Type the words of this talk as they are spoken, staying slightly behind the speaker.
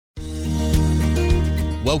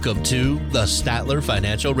Welcome to the Statler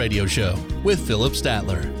Financial Radio Show with Philip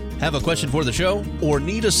Statler. Have a question for the show or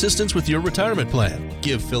need assistance with your retirement plan?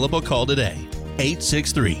 Give Philip a call today.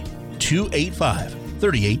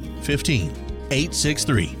 863-285-3815.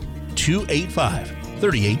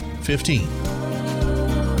 863-285-3815.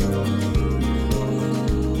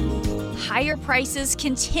 Higher prices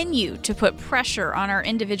continue to put pressure on our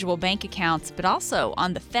individual bank accounts, but also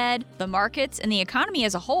on the Fed, the markets, and the economy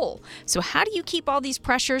as a whole. So how do you keep all these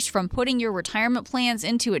pressures from putting your retirement plans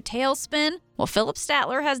into a tailspin? Well, Philip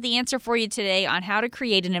Statler has the answer for you today on how to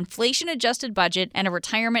create an inflation-adjusted budget and a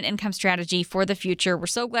retirement income strategy for the future. We're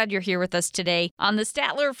so glad you're here with us today on the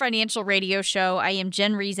Statler Financial Radio Show. I am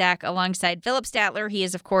Jen Rezac alongside Philip Statler. He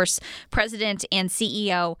is, of course, president and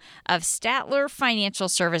CEO of Statler Financial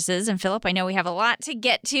Services. And Philip, I know we have a lot to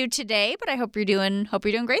get to today, but I hope you're doing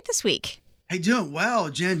great this week. Hey, doing well,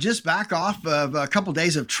 Jen. Just back off of a couple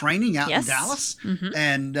days of training out in Dallas,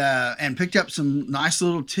 and picked up some nice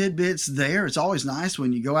little tidbits there. It's always nice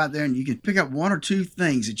when you go out there and you can pick up one or two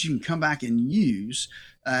things that you can come back and use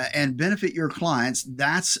and benefit your clients.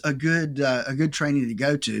 That's a good training to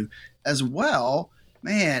go to as well.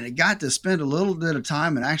 Man, it got to spend a little bit of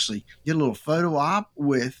time and actually get a little photo op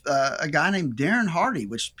with a guy named Darren Hardy,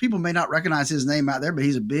 which people may not recognize his name out there, but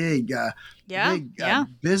he's a big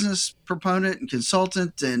business proponent and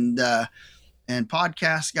consultant and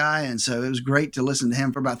podcast guy. And so it was great to listen to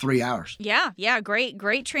him for about 3 hours. Yeah.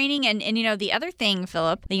 Great training. And you know, the other thing,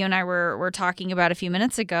 Philip, that you and I were talking about a few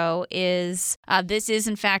minutes ago is this is,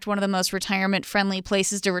 in fact, one of the most retirement-friendly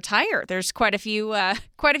places to retire. There's quite a few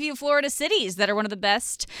Florida cities that are one of the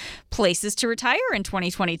best places to retire in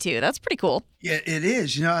 2022. That's pretty cool. Yeah, it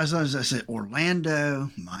is. You know, as I said, Orlando,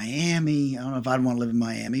 Miami. I don't know if I'd want to live in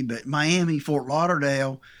Miami, but Miami, Fort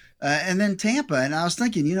Lauderdale, and then Tampa. And I was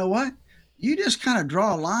thinking, you know what? You just kind of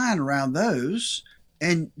draw a line around those,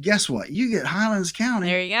 and guess what? You get Highlands County.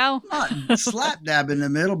 There you go. Not slap dab in the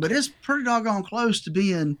middle, but it's pretty doggone close to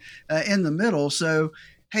being in the middle. So,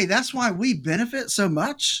 hey, that's why we benefit so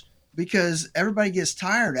much, because everybody gets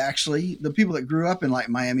tired, actually. The people that grew up in like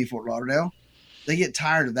Miami, Fort Lauderdale, they get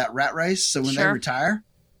tired of that rat race. So when they retire,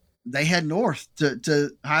 they head north to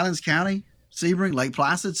Highlands County, Sebring, Lake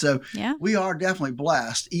Placid. So we are definitely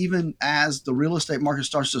blessed. Even as the real estate market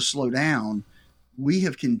starts to slow down, we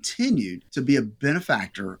have continued to be a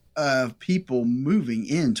benefactor of people moving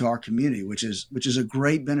into our community, which is a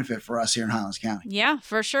great benefit for us here in Highlands County. Yeah,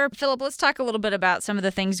 for sure. Philip, let's talk a little bit about some of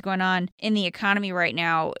the things going on in the economy right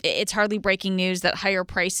now. It's hardly breaking news that higher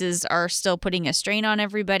prices are still putting a strain on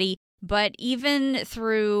everybody. But even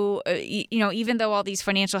through, even though all these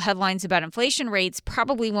financial headlines about inflation rates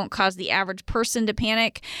probably won't cause the average person to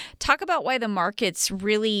panic, talk about why the markets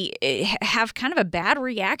really have kind of a bad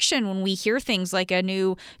reaction when we hear things like a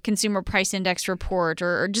new consumer price index report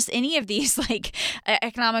or just any of these like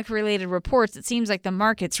economic related reports. It seems like the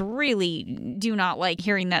markets really do not like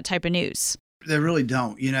hearing that type of news. They really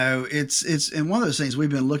don't. You know, it's and one of those things we've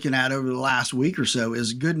been looking at over the last week or so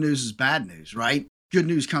is good news is bad news, right? Good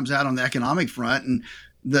news comes out on the economic front, and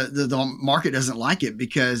the market doesn't like it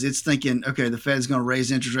because it's thinking, okay, the Fed's going to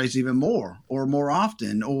raise interest rates even more or more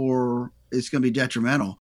often, or it's going to be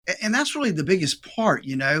detrimental. And that's really the biggest part.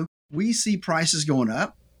 You know, we see prices going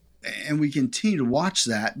up and we continue to watch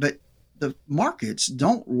that, but the markets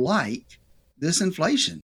don't like this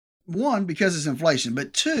inflation. One, because it's inflation,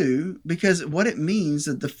 but two, because what it means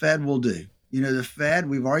that the Fed will do. You know, the Fed,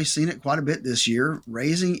 we've already seen it quite a bit this year,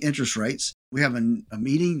 raising interest rates. We have a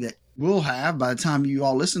meeting that we'll have by the time you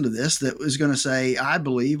all listen to this that is going to say, I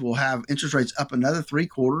believe we'll have interest rates up another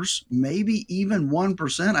 3/4, maybe even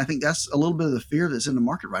 1%. I think that's a little bit of the fear that's in the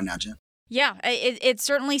market right now, Jen. Yeah, it's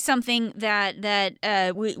certainly something that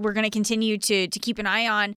we're going to continue to keep an eye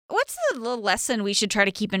on. What's the little lesson we should try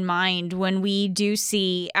to keep in mind when we do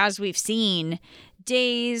see, as we've seen,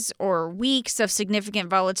 days or weeks of significant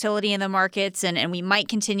volatility in the markets, and we might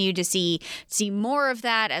continue to see more of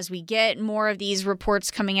that as we get more of these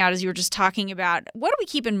reports coming out, as you were just talking about? What do we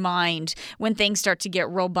keep in mind when things start to get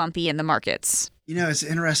real bumpy in the markets? You know, it's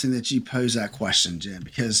interesting that you pose that question, Jen,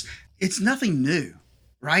 because it's nothing new,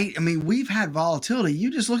 right? I mean, we've had volatility.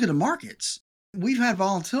 You just look at the markets. We've had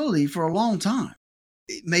volatility for a long time.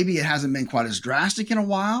 Maybe it hasn't been quite as drastic in a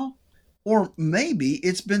while. Or maybe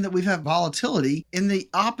it's been that we've had volatility in the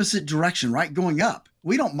opposite direction, right? Going up.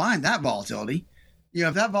 We don't mind that volatility. You know,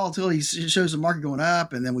 if that volatility shows the market going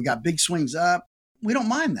up and then we got big swings up, we don't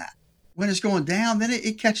mind that. When it's going down, then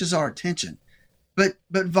it catches our attention. But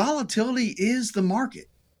volatility is the market.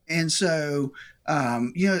 And so,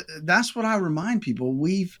 that's what I remind people.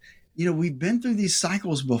 we've been through these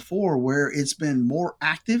cycles before where it's been more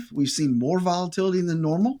active. We've seen more volatility than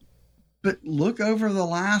normal. But look over the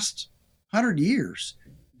last 100 years,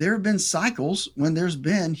 there have been cycles when there's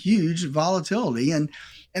been huge volatility. And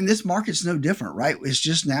this market's no different, right? It's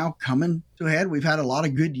just now coming to a head. We've had a lot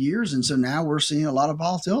of good years. And so now we're seeing a lot of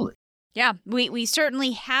volatility. Yeah, we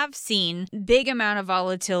certainly have seen big amount of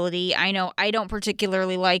volatility. I know I don't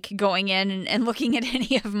particularly like going in and looking at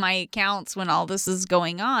any of my accounts when all this is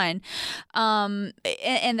going on. And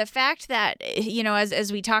the fact that,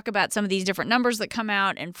 as we talk about some of these different numbers that come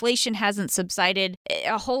out, inflation hasn't subsided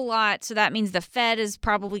a whole lot. So that means the Fed is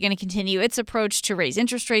probably going to continue its approach to raise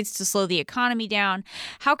interest rates to slow the economy down.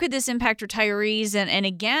 How could this impact retirees? And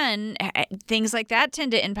again, things like that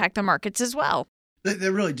tend to impact the markets as well.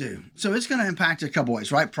 They really do. So it's going to impact a couple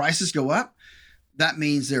ways, right? Prices go up. That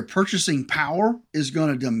means their purchasing power is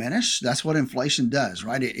going to diminish. That's what inflation does,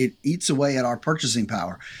 right? It eats away at our purchasing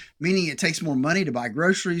power, meaning it takes more money to buy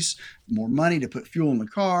groceries, more money to put fuel in the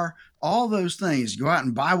car, all those things. Go out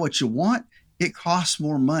and buy what you want. It costs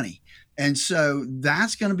more money. And so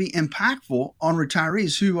that's going to be impactful on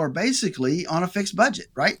retirees who are basically on a fixed budget,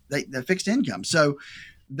 right? The fixed income. So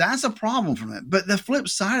that's a problem for them. But the flip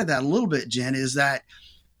side of that a little bit, Jen, is that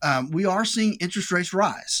we are seeing interest rates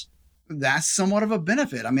rise. That's somewhat of a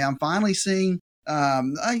benefit. I mean, I'm finally seeing,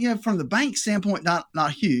 from the bank standpoint,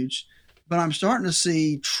 not huge, but I'm starting to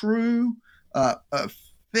see true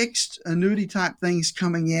fixed annuity type things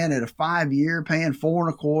coming in at a 5-year, paying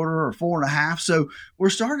 4.25% or 4.5%. So we're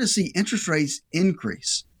starting to see interest rates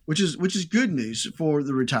increase, which is good news for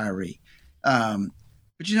the retiree.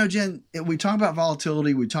 But Jen, we talk about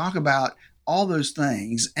volatility, we talk about all those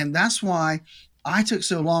things, and that's why I took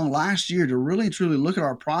so long last year to really and truly look at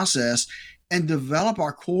our process and develop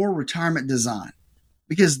our core retirement design,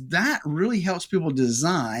 because that really helps people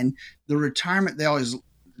design the retirement they always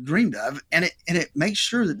dreamed of, and it makes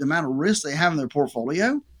sure that the amount of risk they have in their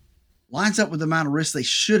portfolio lines up with the amount of risk they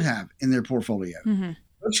should have in their portfolio. Mm-hmm.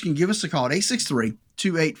 Folks can give us a call at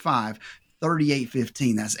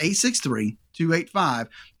 863-285-3815. That's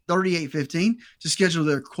 863-285-3815 to schedule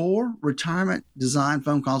their core retirement design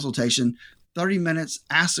phone consultation. 30 minutes,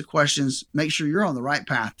 ask the questions, make sure you're on the right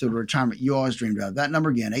path to the retirement you always dreamed of. That number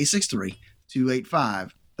again,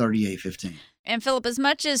 863-285-3815. And Philip, as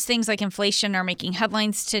much as things like inflation are making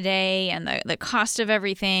headlines today and the cost of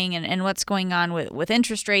everything and what's going on with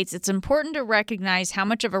interest rates, it's important to recognize how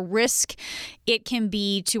much of a risk it can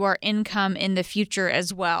be to our income in the future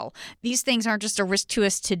as well. These things aren't just a risk to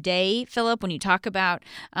us today, Philip. When you talk about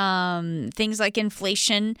things like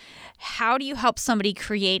inflation, how do you help somebody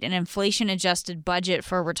create an inflation-adjusted budget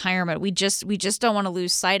for retirement? We just don't want to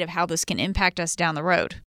lose sight of how this can impact us down the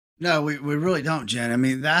road. No, we really don't, Jen. I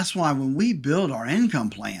mean, that's why when we build our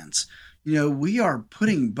income plans, we are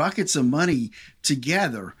putting buckets of money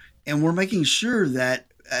together, and we're making sure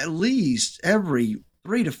that at least every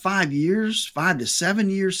 3 to 5 years, 5 to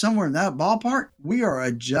 7 years, somewhere in that ballpark, we are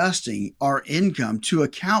adjusting our income to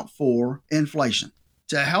account for inflation,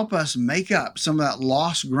 to help us make up some of that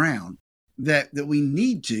lost ground that we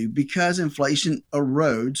need to, because inflation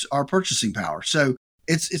erodes our purchasing power. So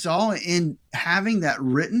it's all in having that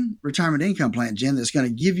written retirement income plan, Jen, that's going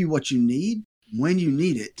to give you what you need when you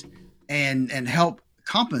need it and help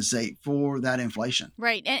compensate for that inflation.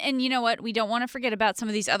 Right. And you know what? We don't want to forget about some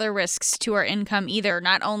of these other risks to our income either.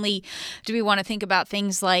 Not only do we want to think about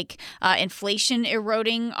things like inflation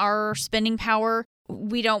eroding our spending power,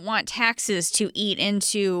 we don't want taxes to eat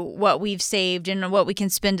into what we've saved and what we can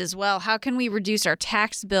spend as well. How can we reduce our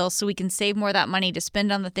tax bill so we can save more of that money to spend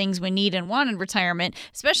on the things we need and want in retirement,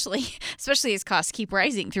 especially as costs keep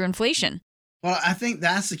rising through inflation? Well, I think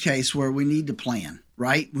that's the case where we need to plan,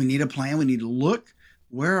 right? We need a plan. We need to look,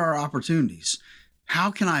 where are our opportunities? How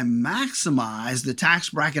can I maximize the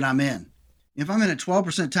tax bracket I'm in? If I'm in a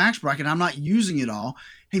 12% tax bracket, I'm not using it all.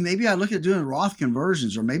 Hey, maybe I look at doing Roth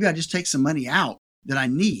conversions, or maybe I just take some money out that I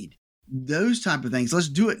need. Those type of things. Let's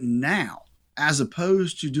do it now as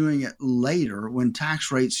opposed to doing it later when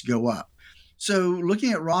tax rates go up. So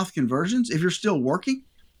looking at Roth conversions, if you're still working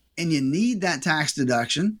and you need that tax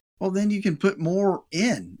deduction, well, then you can put more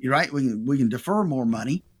in, right? We can defer more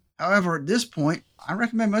money. However, at this point, I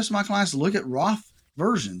recommend most of my clients look at Roth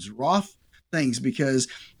versions, Roth things, because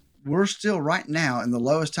we're still right now in the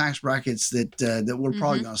lowest tax brackets that we're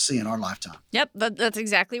probably going to see in our lifetime. Yep, that's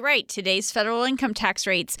exactly right. Today's federal income tax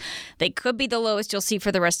rates, they could be the lowest you'll see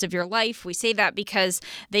for the rest of your life. We say that because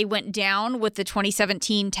they went down with the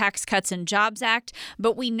 2017 Tax Cuts and Jobs Act,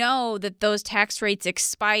 but we know that those tax rates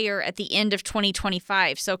expire at the end of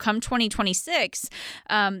 2025. So come 2026,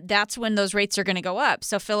 that's when those rates are going to go up.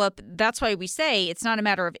 So Philip, that's why we say it's not a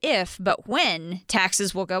matter of if, but when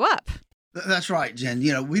taxes will go up. That's right, Jen.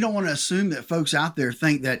 We don't want to assume that folks out there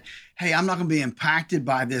think that, hey, I'm not going to be impacted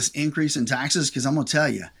by this increase in taxes, because I'm going to tell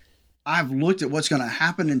you, I've looked at what's going to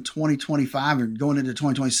happen in 2025 and going into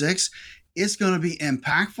 2026. It's going to be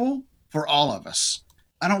impactful for all of us.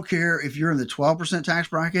 I don't care if you're in the 12% tax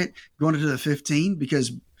bracket going into the 15,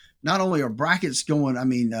 because not only are rates going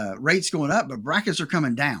up, but brackets are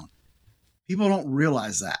coming down. People don't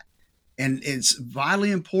realize that. And it's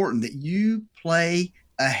vitally important that you play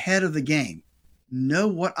ahead of the game. Know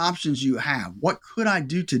what options you have. What could I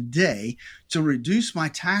do today to reduce my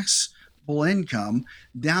taxable income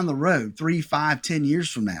down the road 3, 5, 10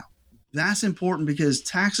 years from now? That's important, because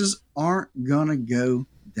taxes aren't going to go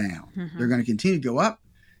down. They're going to continue to go up.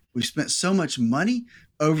 We've spent so much money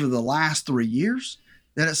over the last 3 years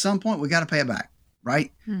that at some point we got to pay it back,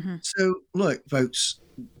 right? So look, folks,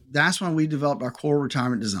 that's why we developed our core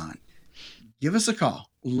retirement design. Give us a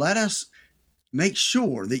call. Let us make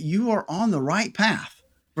sure that you are on the right path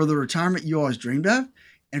for the retirement you always dreamed of.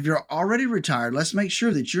 And if you're already retired, let's make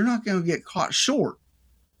sure that you're not going to get caught short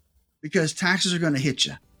because taxes are going to hit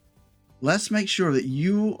you. Let's make sure that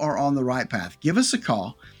you are on the right path. Give us a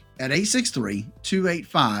call at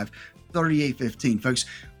 863-285-3815. Folks,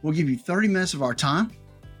 we'll give you 30 minutes of our time.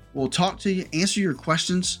 We'll talk to you, answer your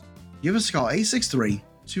questions. Give us a call,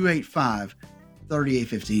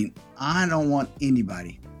 863-285-3815. I don't want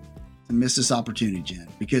anybody to miss this opportunity, Jen,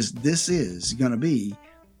 because this is going to be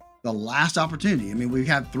the last opportunity. I mean, we've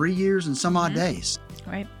had 3 years and some odd days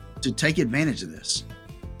to take advantage of this.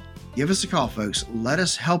 Give us a call, folks. Let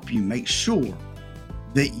us help you make sure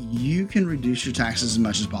that you can reduce your taxes as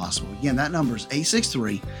much as possible. Again, that number is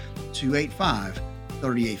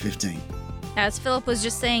 863-285-3815. As Philip was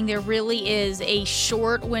just saying, there really is a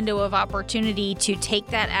short window of opportunity to take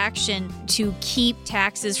that action to keep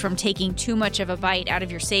taxes from taking too much of a bite out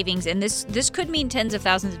of your savings. And this could mean tens of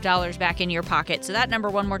thousands of dollars back in your pocket. So that number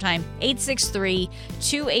one more time,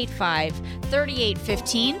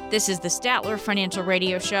 863-285-3815. This is the Statler Financial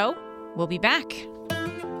Radio Show. We'll be back.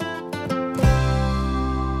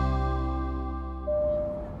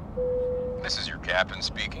 This is your captain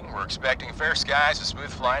speaking. We're expecting fair skies, a smooth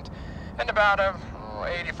flight, and about a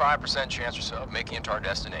 85% chance or so of making it to our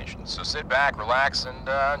destination. So sit back, relax, and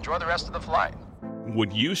enjoy the rest of the flight.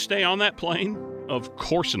 Would you stay on that plane? Of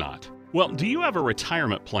course not. Well, do you have a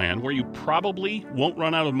retirement plan where you probably won't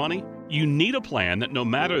run out of money? You need a plan that no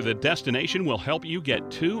matter the destination will help you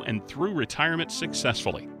get to and through retirement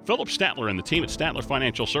successfully. Philip Statler and the team at Statler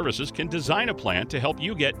Financial Services can design a plan to help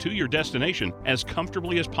you get to your destination as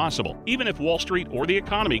comfortably as possible, even if Wall Street or the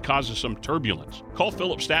economy causes some turbulence. Call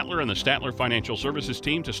Philip Statler and the Statler Financial Services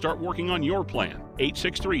team to start working on your plan.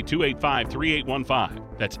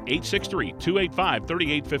 863-285-3815. That's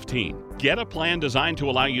 863-285-3815. Get a plan designed to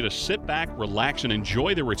allow you to sit back, relax, and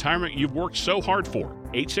enjoy the retirement you've worked so hard for.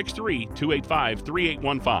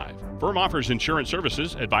 863-285-3815. Firm offers insurance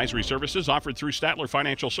services, advisory services offered through Statler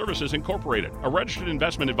Financial Services Incorporated, a registered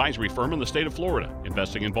investment advisory firm in the state of Florida.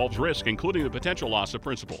 Investing involves risk, including the potential loss of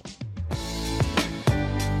principal.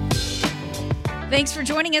 Thanks for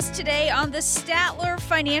joining us today on the Statler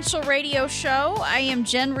Financial Radio Show. I am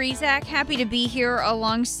Jen Rezac, happy to be here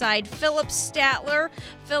alongside Philip Statler.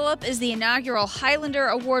 Philip is the inaugural Highlander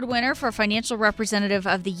Award winner for Financial Representative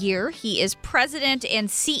of the Year. He is president and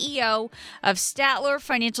CEO of Statler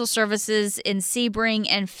Financial Services in Sebring,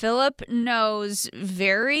 and Philip knows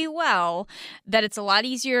very well that it's a lot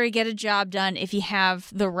easier to get a job done if you have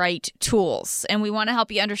the right tools. And we want to help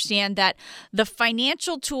you understand that the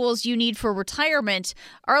financial tools you need for retirement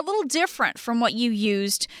are a little different from what you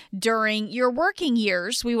used during your working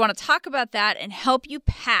years. We want to talk about that and help you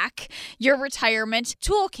pack your retirement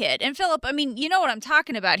toolkit. And Philip, I mean, you know what I'm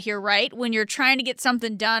talking about here, right? When you're trying to get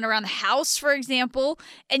something done around the house, for example,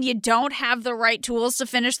 and you don't have the right tools to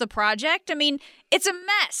finish the project. I mean, it's a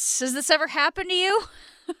mess. Has this ever happened to you?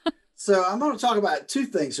 So I'm going to talk about two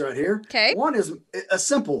things right here. Okay. One is a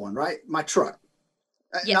simple one, right? My truck.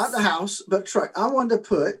 Yes. Not the house, but truck. I wanted to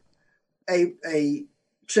put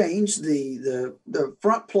change the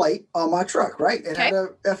front plate on my truck, right? It had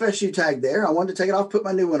a FSU tag there. I wanted to take it off, put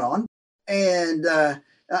my new one on. And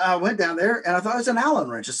I went down there and I thought it was an Allen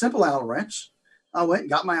wrench, a simple Allen wrench. I went and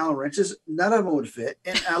got my Allen wrenches. None of them would fit.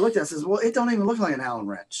 And I looked at it and says, well, it don't even look like an Allen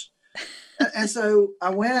wrench. And so I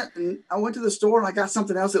went to the store and I got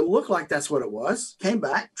something else that looked like that's what it was. Came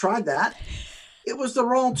back, tried that. It was the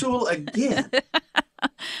wrong tool again.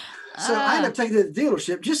 So I ended up taking it to the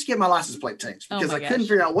dealership just to get my license plate changed because I couldn't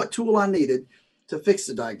figure out what tool I needed to fix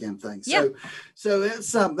the goddamn thing. So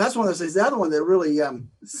it's that's one of those things. The other one that really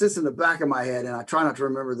sits in the back of my head, and I try not to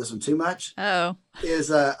remember this one too much,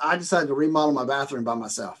 is I decided to remodel my bathroom by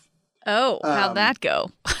myself. Oh, how'd that go?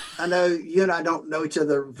 I know you and I don't know each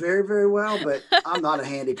other very, very well, but I'm not a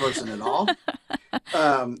handy person at all.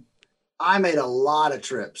 I made a lot of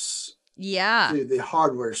trips to the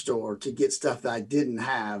hardware store to get stuff that I didn't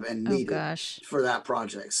have and needed for that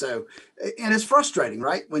project. So, and it's frustrating,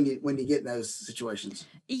 right? When you get in those situations.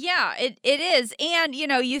 Yeah, it is. And,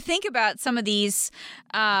 you think about some of these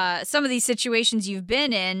situations you've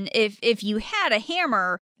been in. If you had a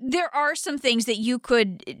hammer, there are some things that you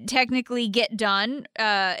could technically get done,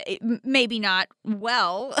 maybe not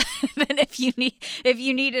well, than if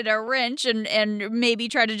you needed a wrench and maybe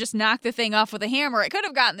try to just knock the thing off with a hammer. It could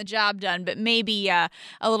have gotten the job done, but maybe a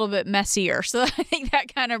little bit messier. So I think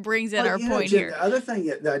that kind of brings in our point Jim, here. The other thing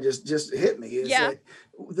that just hit me is that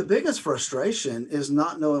the biggest frustration is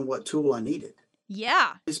not knowing what tool I needed.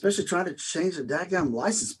 Yeah. Especially trying to change the daggum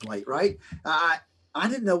license plate, right? I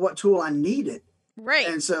didn't know what tool I needed. Right.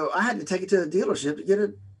 And so I had to take it to the dealership to get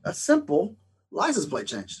a simple license plate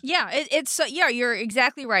changed. Yeah, it's so, you're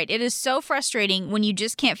exactly right. It is so frustrating when you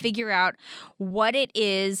just can't figure out what it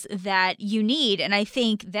is that you need. And I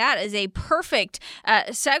think that is a perfect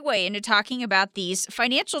segue into talking about these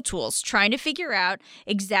financial tools, trying to figure out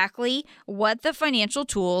exactly what the financial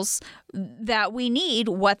tools that we need,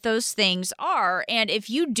 what those things are. And if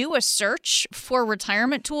you do a search for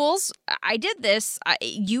retirement tools, I did this,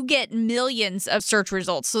 you get millions of search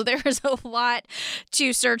results. So there's a lot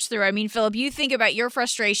to search through. I mean, Philip, you think about your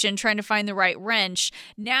frustration trying to find the right wrench.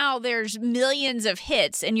 Now there's millions of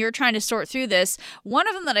hits and you're trying to sort through this. One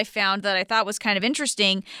of them that I found that I thought was kind of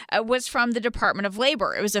interesting was from the Department of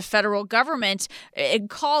Labor. It was a federal government. It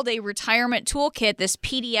called a retirement toolkit, this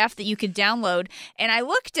PDF that you could download. And I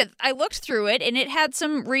looked through it and it had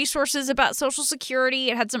some resources about Social Security.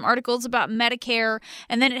 It had some articles about Medicare.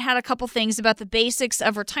 And then it had a couple things about the basics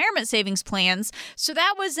of retirement savings plans. So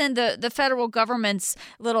that was in the federal government's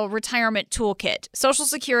little retirement toolkit. Social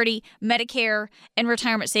Security, Medicare, and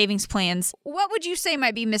retirement savings plans. What would you say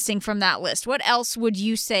might be missing from that list? What else would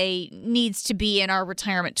you say needs to be in our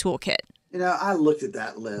retirement toolkit? I looked at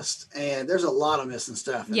that list, and there's a lot of missing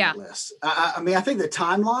stuff in that list. I mean, I think the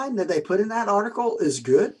timeline that they put in that article is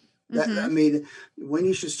good. I mean, when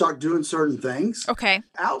you should start doing certain things. Okay.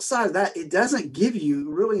 Outside of that, it doesn't give you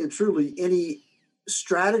really and truly any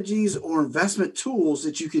strategies or investment tools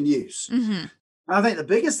that you can use. Mm-hmm. I think the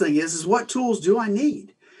biggest thing is what tools do I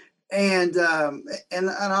need? And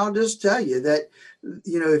I'll just tell you that,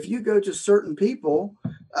 if you go to certain people,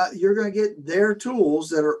 you're going to get their tools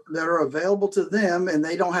that are available to them, and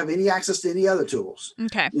they don't have any access to any other tools.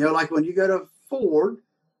 Okay. Like when you go to Ford,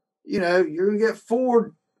 you're going to get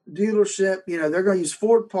Ford dealership, they're going to use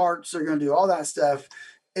Ford parts. They're going to do all that stuff.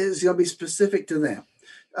 It's going to be specific to them.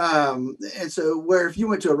 And so where if you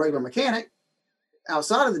went to a regular mechanic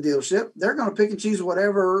outside of the dealership, they're going to pick and choose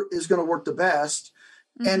whatever is going to work the best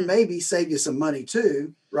and maybe save you some money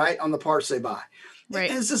too, right, on the parts they buy. Right.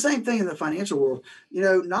 And it's the same thing in the financial world.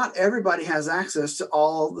 Not everybody has access to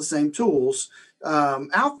all the same tools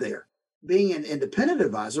out there. Being an independent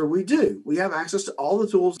advisor, we do. We have access to all the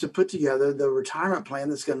tools to put together the retirement plan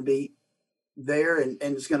that's going to be there and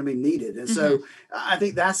it's going to be needed. And so I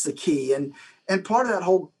think that's the key. And part of that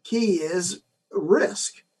whole key is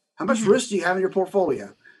risk. How much risk do you have in your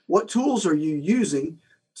portfolio? What tools are you using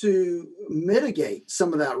to mitigate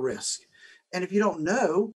some of that risk? And if you don't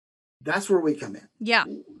know, that's where we come in. Yeah.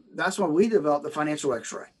 That's when we develop the financial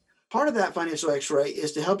x-ray. Part of that financial x-ray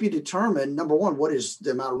is to help you determine, number one, what is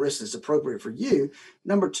the amount of risk that's appropriate for you?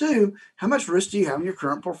 Number two, how much risk do you have in your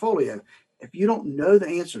current portfolio? If you don't know the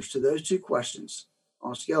answers to those two questions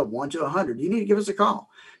on a scale of 1 to 100, you need to give us a call.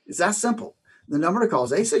 It's that simple. The number to call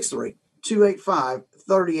is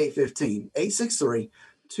 863-285-3815.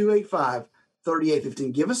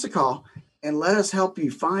 863-285-3815. Give us a call and let us help you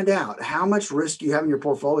find out how much risk you have in your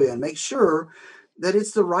portfolio and make sure that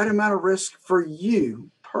it's the right amount of risk for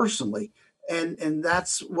you personally. And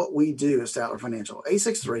that's what we do at Statler Financial.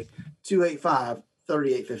 863-285-3815.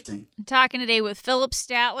 3815. Talking today with Philip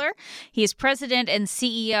Statler. He is president and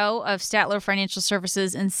CEO of Statler Financial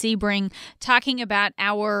Services in Sebring, talking about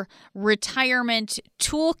our retirement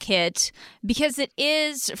toolkit, because it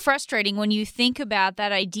is frustrating when you think about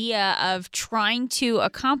that idea of trying to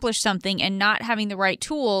accomplish something and not having the right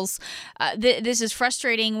tools. This is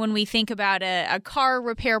frustrating when we think about a car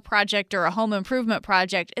repair project or a home improvement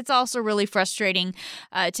project. It's also really frustrating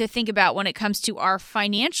to think about when it comes to our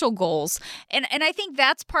financial goals. And I think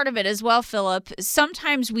that's part of it as well, Philip.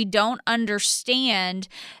 Sometimes we don't understand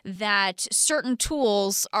that certain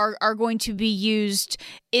tools are going to be used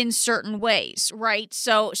in certain ways, right?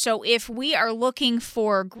 So if we are looking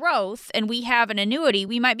for growth and we have an annuity,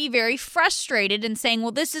 we might be very frustrated and saying,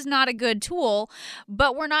 well, this is not a good tool,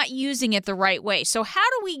 but we're not using it the right way. So how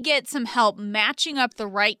do we get some help matching up the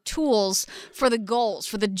right tools for the goals,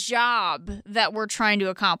 for the job that we're trying to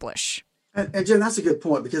accomplish? And Jim, that's a good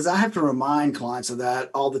point, because I have to remind clients of that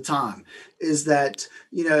all the time, is that,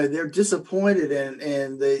 they're disappointed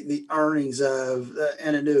in the earnings of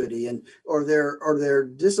an annuity, or they're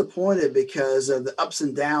disappointed because of the ups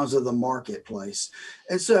and downs of the marketplace.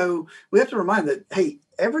 And so we have to remind that, hey,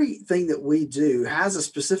 everything that we do has a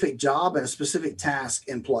specific job and a specific task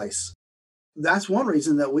in place. That's one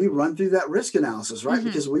reason that we run through that risk analysis, right? Mm-hmm.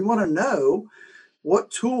 Because we want to know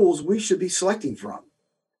what tools we should be selecting from.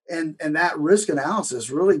 And that risk analysis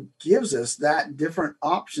really gives us that different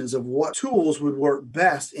options of what tools would work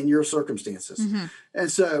best in your circumstances. Mm-hmm.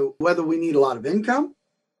 And so whether we need a lot of income,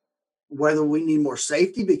 whether we need more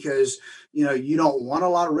safety because, you don't want a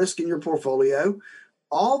lot of risk in your portfolio,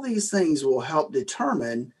 all these things will help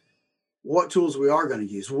determine what tools we are going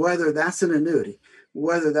to use, whether that's an annuity,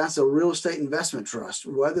 whether that's a real estate investment trust,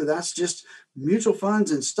 whether that's just mutual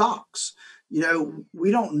funds and stocks.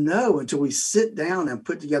 We don't know until we sit down and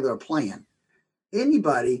put together a plan.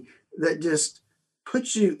 Anybody that just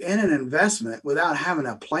puts you in an investment without having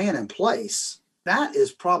a plan in place, that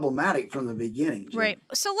is problematic from the beginning. Jim. Right.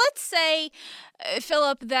 So let's say,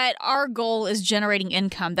 Philip, that our goal is generating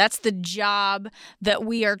income. That's the job that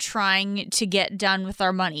we are trying to get done with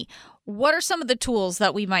our money. What are some of the tools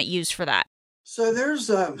that we might use for that? So there's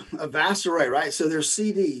a vast array, right? So there's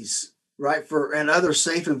CDs. Right, and other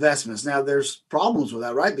safe investments. Now, there's problems with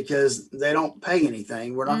that, right? Because they don't pay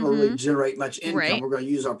anything. We're not going to really generate much income. Right. We're going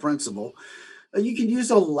to use our principal. You can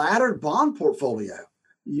use a laddered bond portfolio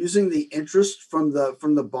using the interest from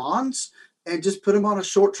the bonds and just put them on a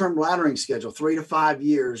short-term laddering schedule, 3 to 5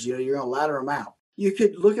 years. You're going to ladder them out. You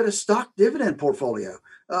could look at a stock dividend portfolio,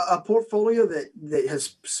 a portfolio that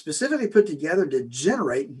has specifically put together to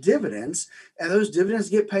generate dividends, and those dividends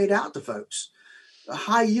get paid out to folks.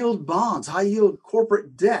 High yield bonds, high yield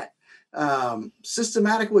corporate debt,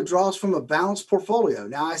 systematic withdrawals from a balanced portfolio.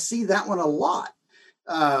 Now I see that one a lot.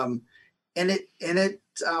 And it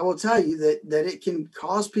I will tell you that it can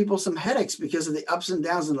cause people some headaches because of the ups and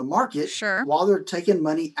downs in the market. Sure. While they're taking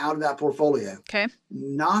money out of that portfolio. Okay.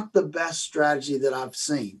 Not the best strategy that I've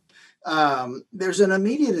seen. There's an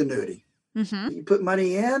immediate annuity. Mm-hmm. You put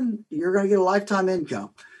money in, you're going to get a lifetime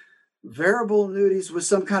income. Variable annuities with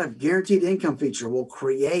some kind of guaranteed income feature will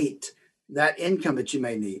create that income that you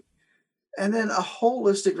may need. And then a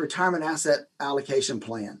holistic retirement asset allocation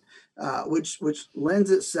plan, which lends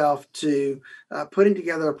itself to putting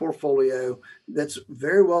together a portfolio that's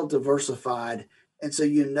very well diversified. And so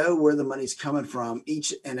you know where the money's coming from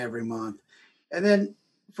each and every month. And then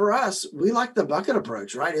for us, we like the bucket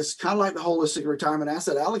approach, right? It's kind of like the holistic retirement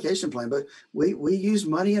asset allocation plan, but we use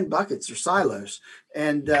money in buckets or silos,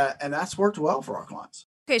 and that's worked well for our clients.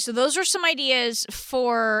 Okay, so those are some ideas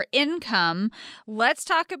for income. Let's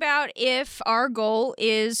talk about if our goal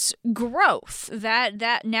is growth.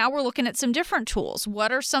 That now we're looking at some different tools.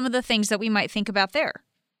 What are some of the things that we might think about there?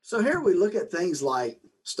 So here we look at things like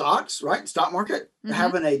stocks, right? Stock market,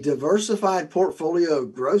 having a diversified portfolio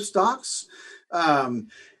of growth stocks.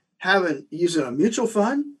 Using a mutual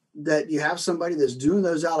fund that you have somebody that's doing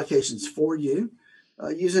those allocations for you,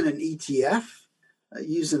 using an ETF,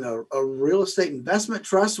 using a real estate investment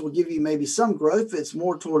trust will give you maybe some growth. It's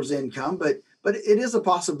more towards income, but it is a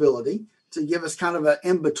possibility to give us kind of an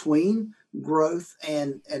in-between growth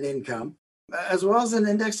and income. As well as an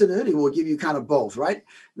indexed annuity will give you kind of both, right?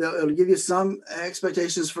 It'll give you some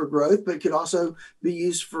expectations for growth, but it could also be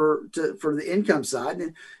used for the income side.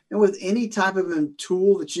 And with any type of a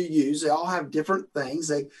tool that you use, they all have different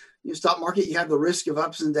things. Stock market, you have the risk of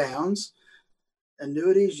ups and downs.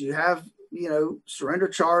 Annuities, you have surrender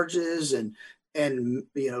charges and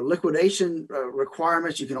liquidation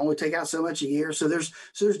requirements. You can only take out so much a year. So there's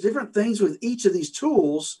different things with each of these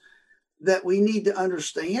tools that we need to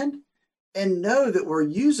understand. and know that we're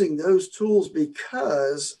using those tools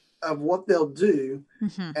because of what they'll do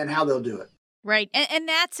and how they'll do it. Right. And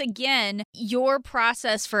that's, again, your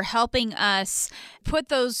process for helping us put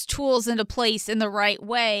those tools into place in the right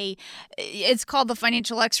way. It's called the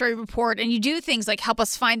Financial X-ray Report. And you do things like help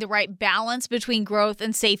us find the right balance between growth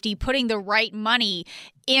and safety, putting the right money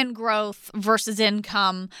in growth versus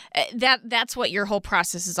income. That's what your whole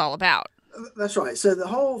process is all about. That's right. So the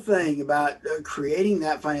whole thing about creating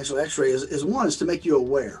that financial X-ray is to make you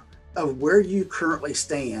aware of where you currently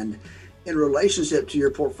stand in relationship to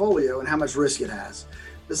your portfolio and how much risk it has.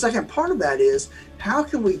 The second part of that is, how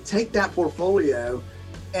can we take that portfolio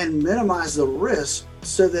and minimize the risk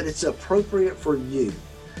so that it's appropriate for you?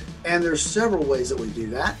 And there's several ways that we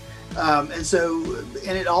do that. And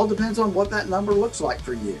it all depends on what that number looks like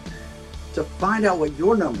for you. To find out what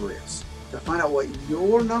your number is,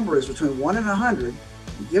 between 1 and 100,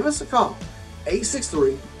 give us a call,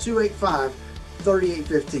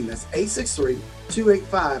 863-285-3815. That's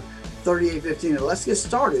 863-285-3815. And let's get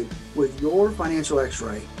started with your financial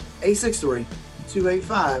X-ray.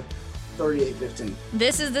 863-285-3815.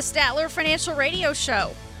 This is the Statler Financial Radio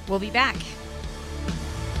Show. We'll be back.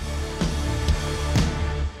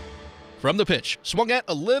 From the pitch, swung at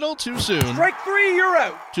a little too soon. Strike three, you're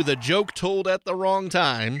out. To the joke told at the wrong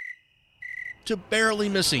time. To barely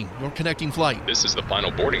missing your connecting flight. This is the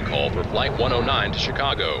final boarding call for Flight 109 to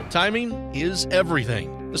Chicago. Timing is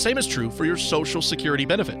everything. The same is true for your Social Security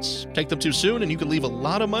benefits. Take them too soon and you can leave a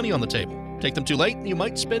lot of money on the table. Take them too late and you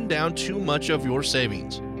might spend down too much of your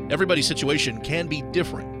savings. Everybody's situation can be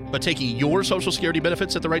different, but taking your Social Security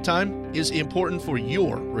benefits at the right time is important for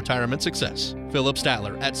your retirement success. Philip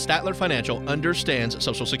Statler at Statler Financial understands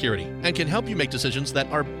Social Security and can help you make decisions that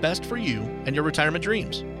are best for you and your retirement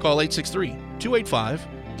dreams. Call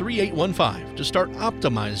 863-285-3815 to start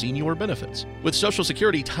optimizing your benefits. With Social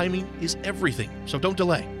Security, timing is everything, so don't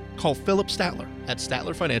delay. Call Philip Statler at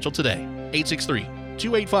Statler Financial today,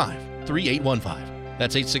 863-285-3815.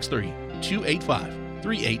 That's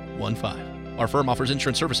 863-285-3815. Our firm offers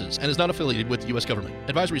insurance services and is not affiliated with the U.S. government.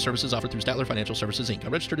 Advisory services offered through Statler Financial Services, Inc., a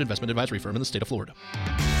registered investment advisory firm in the state of Florida.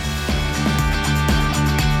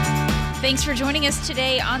 Thanks for joining us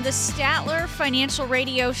today on the Statler Financial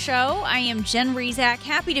Radio Show. I am Jen Rezac,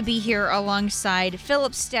 happy to be here alongside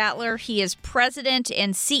Philip Statler. He is president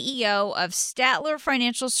and CEO of Statler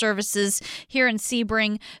Financial Services here in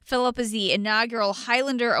Sebring. Philip is the inaugural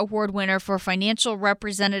Highlander Award winner for Financial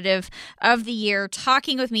Representative of the Year,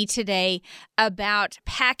 talking with me today about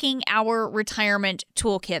packing our retirement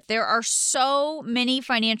toolkit. There are so many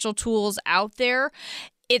financial tools out there.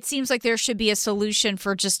 It seems like there should be a solution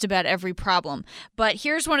for just about every problem. But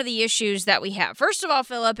here's one of the issues that we have. First of all,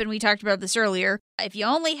 Philip, and we talked about this earlier, if you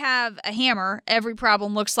only have a hammer, every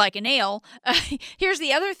problem looks like a nail. Here's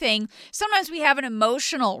the other thing. Sometimes we have an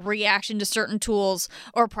emotional reaction to certain tools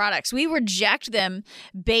or products. We reject them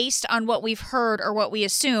based on what we've heard or what we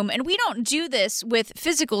assume. And we don't do this with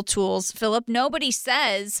physical tools, Philip. Nobody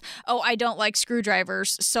says, oh, I don't like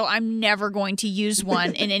screwdrivers, so I'm never going to use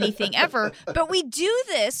one in anything ever. But we do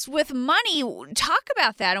this with money. Talk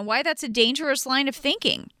about that and why that's a dangerous line of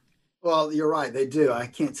thinking. Well, you're right. They do. I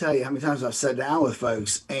can't tell you how many times I've sat down with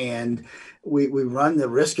folks and we run the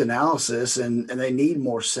risk analysis and they need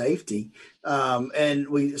more safety. And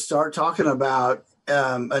we start talking about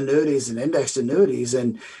annuities and indexed annuities.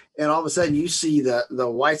 And all of a sudden you see the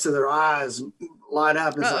whites of their eyes light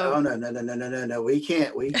up and say, oh, no, we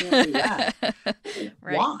can't do that.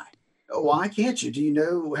 Right. Why can't you? Do you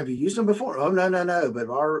know, have you used them before? Oh, no. But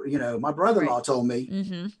my brother-in-law told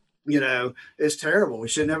me, it's terrible. We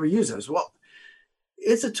should never use those. Well,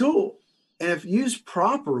 it's a tool. And if used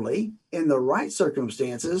properly in the right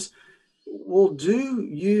circumstances, will do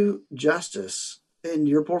you justice in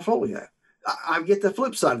your portfolio. I get the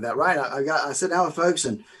flip side of that, right? I sit down with folks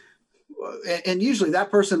and usually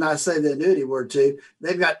that person I say the annuity word to,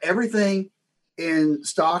 they've got everything in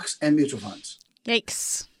stocks and mutual funds.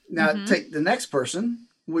 Yikes. Now take the next person,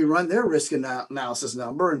 we run their risk analysis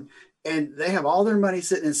number and they have all their money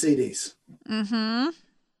sitting in CDs. Mm-hmm.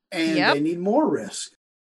 And they need more risk.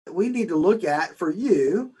 We need to look at, for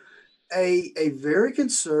you, a very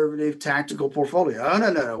conservative tactical portfolio. Oh,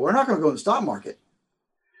 no. We're not going to go in the stock market.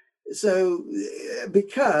 So,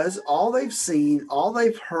 because all they've seen, all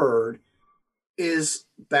they've heard is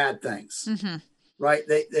bad things, right?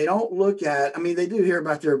 They don't look at, they do hear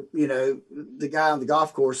about their, the guy on the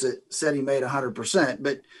golf course that said he made 100%,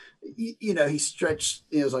 but he stretched,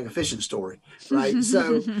 it's like a fishing story, right?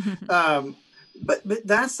 So, but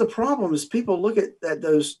that's the problem is people look at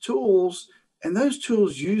those tools and those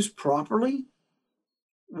tools used properly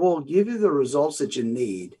will give you the results that you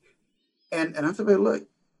need. And I said, well, look,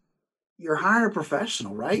 you're hiring a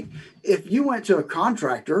professional, right? If you went to a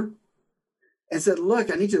contractor and said,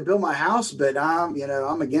 look, I need you to build my house, but I'm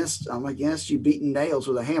against you beating nails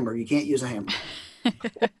with a hammer. You can't use a hammer.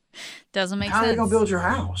 Doesn't make How sense. are they going to build your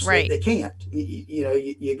house? Right. They can't.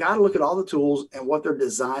 You got to look at all the tools and what they're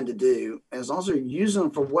designed to do. And as long as you're using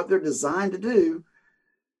them for what they're designed to do,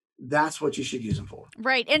 that's what you should use them for.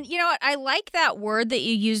 Right. And you know what? I like that word that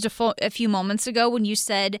you used a few moments ago when you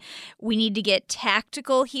said we need to get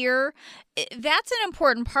tactical here. That's an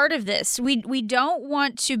important part of this. We don't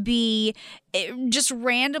want to be just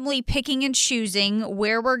randomly picking and choosing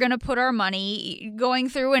where we're going to put our money, going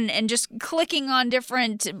through and just clicking on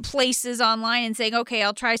different places online and saying, okay,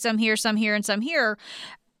 I'll try some here, and some here.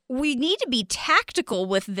 We need to be tactical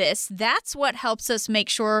with this. That's what helps us make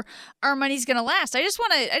sure our money's going to last. I just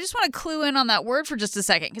want to clue in on that word for just a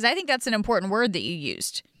second, because I think that's an important word that you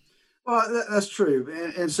used. Well, that's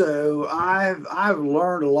true. And so I've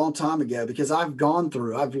learned a long time ago, because I've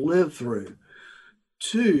lived through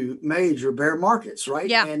 2 major bear markets, right?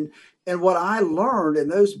 Yeah. And what I learned in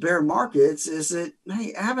those bear markets is that,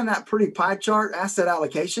 hey, having that pretty pie chart asset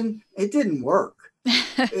allocation, it didn't work.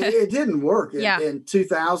 It didn't work in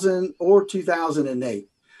 2000 or 2008.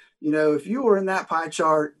 If you were in that pie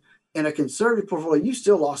chart in a conservative portfolio, you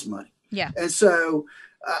still lost money. Yeah. And so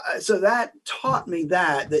that taught me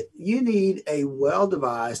that you need a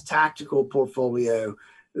well-devised tactical portfolio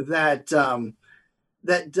that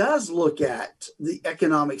does look at the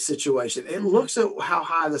economic situation. It looks at how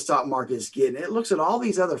high the stock market is getting. It looks at all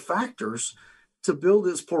these other factors to build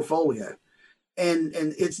its portfolio. And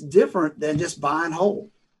it's different than just buy and hold.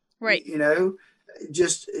 Right.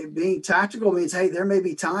 Just being tactical means, hey, there may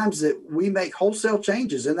be times that we make wholesale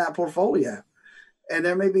changes in that portfolio. And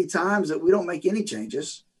there may be times that we don't make any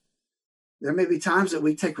changes. There may be times that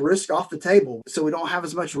we take risk off the table, so we don't have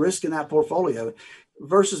as much risk in that portfolio.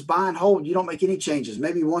 Versus buy and hold, you don't make any changes.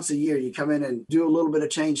 Maybe once a year you come in and do a little bit of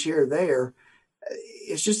change here or there.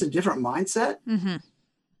 It's just a different mindset. Mm-hmm.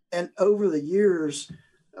 And over the years,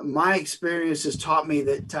 my experience has taught me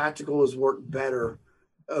that tactical has worked better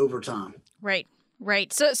over time. Right.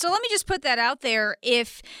 So let me just put that out there.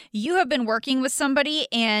 If you have been working with somebody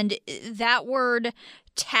and that word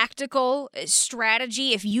tactical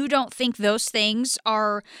strategy, if you don't think those things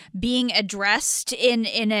are being addressed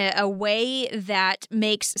in a way that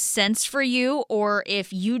makes sense for you, or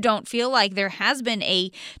if you don't feel like there has been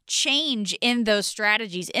a change in those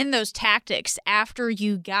strategies, in those tactics after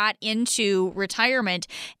you got into retirement,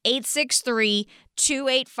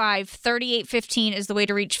 863-285-3815 is the way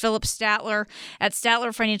to reach Philip Statler at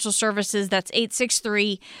Statler Financial Services. That's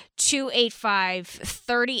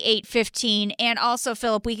 863-285-3815. And also,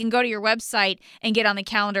 Philip, we can go to your website and get on the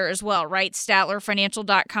calendar as well, right?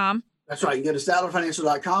 StatlerFinancial.com. That's right. You go to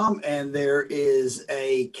StatlerFinancial.com, and there is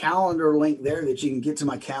a calendar link there that you can get to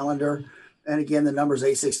my calendar. And again, the number is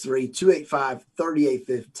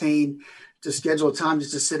 863-285-3815 to schedule a time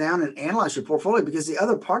just to sit down and analyze your portfolio. Because the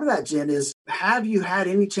other part of that, Jen, is, have you had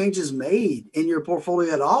any changes made in your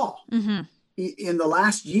portfolio at all in the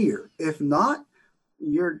last year? If not,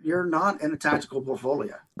 you're not in a tactical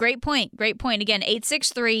portfolio. Great point. Again,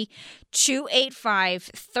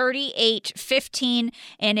 863-285-3815.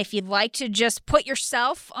 And if you'd like to just put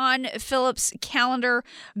yourself on Philip's calendar,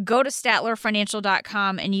 go to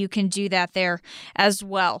StatlerFinancial.com and you can do that there as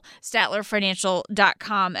well.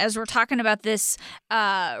 StatlerFinancial.com. As we're talking about this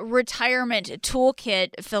retirement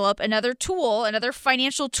toolkit, Philip, another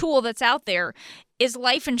financial tool that's out there is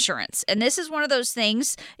life insurance. And this is one of those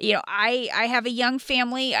things, I have a young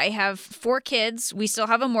family. I have 4 kids. We still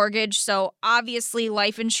have a mortgage. So obviously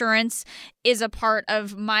life insurance is a part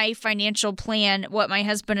of my financial plan, what my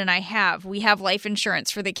husband and I have. We have life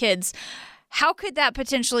insurance for the kids. How could that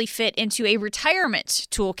potentially fit into a retirement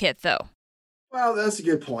toolkit, though? Well, that's a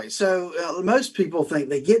good point. So most people think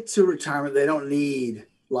they get to retirement, they don't need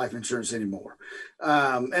life insurance anymore.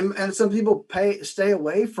 And some people stay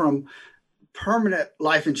away from permanent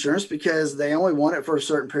life insurance because they only want it for a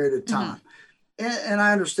certain period of time. And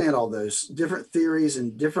I understand all those different theories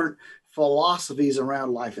and different philosophies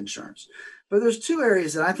around life insurance. But there's 2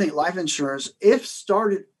 areas that I think life insurance, if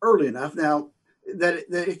started early enough, now that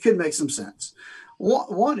it could make some sense.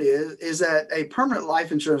 One is that a permanent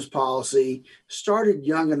life insurance policy started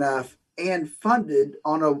young enough and funded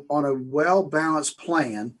on a well-balanced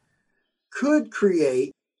plan could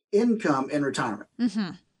create income in retirement.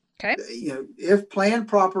 Okay. If planned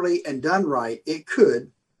properly and done right, it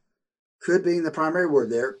could being the primary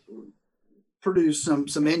word there, produce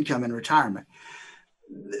some income in retirement.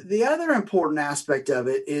 The other important aspect of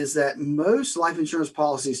it is that most life insurance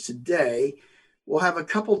policies today will have a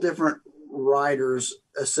couple different riders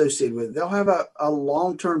associated with it. They'll have a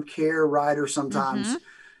long-term care rider sometimes,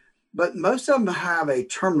 but most of them have a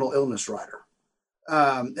terminal illness rider.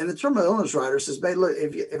 And the terminal illness rider says, "Babe, look,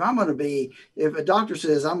 if a doctor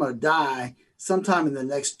says I'm going to die sometime in the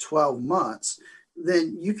next 12 months,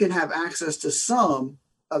 then you can have access to some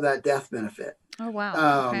of that death benefit." Oh,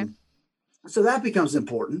 wow. Okay. So that becomes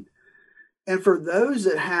important. And for those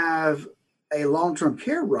that have a long-term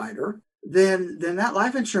care rider, then that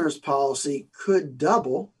life insurance policy could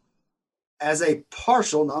double as a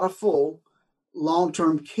partial, not a full,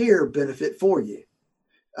 long-term care benefit for you.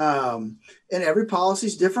 And every policy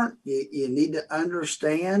is different. You need to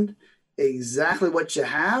understand exactly what you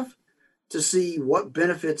have to see what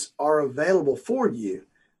benefits are available for you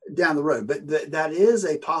down the road. But that is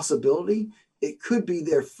a possibility. It could be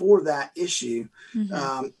there for that issue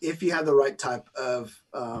if you have the right type of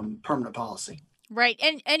permanent policy. Right.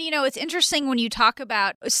 And it's interesting when you talk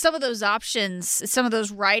about some of those options, some of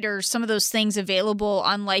those riders, some of those things available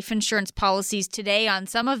on life insurance policies today on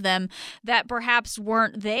some of them that perhaps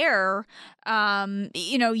weren't there,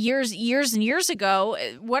 years and years ago.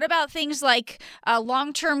 What about things like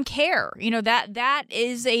long-term care? That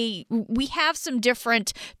is we have some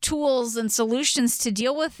different tools and solutions to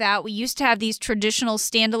deal with that. We used to have these traditional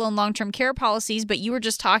standalone long-term care policies, but you were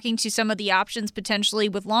just talking to some of the options potentially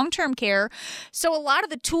with long-term care. So a lot of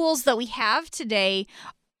the tools that we have today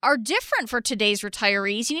are different for today's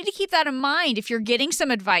retirees. You need to keep that in mind if you're getting some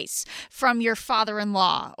advice from your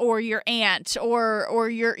father-in-law or your aunt or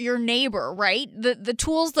your neighbor, right? The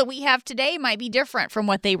tools that we have today might be different from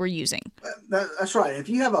what they were using. That's right. If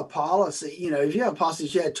you have a policy, if you have a policy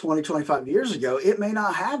that you had 20, 25 years ago, it may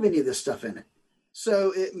not have any of this stuff in it.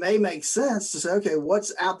 So it may make sense to say, okay,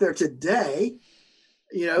 what's out there today?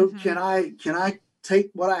 Can I take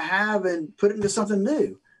what I have and put it into something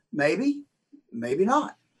new? Maybe, maybe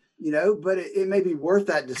not. But it may be worth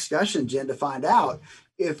that discussion, Jen, to find out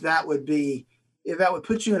if that would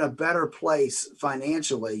put you in a better place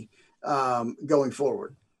financially going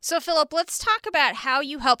forward. So, Philip, let's talk about how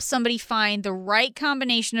you help somebody find the right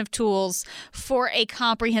combination of tools for a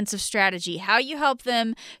comprehensive strategy, how you help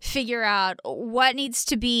them figure out what needs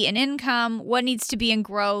to be in income, what needs to be in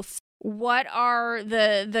growth. What are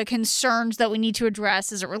the concerns that we need to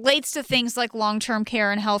address as it relates to things like long-term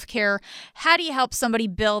care and healthcare? How do you help somebody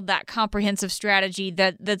build that comprehensive strategy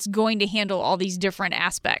that's going to handle all these different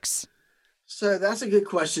aspects? So that's a good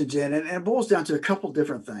question, Jen, and it boils down to a couple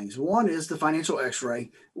different things. One is the financial x-ray,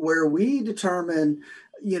 where we determine,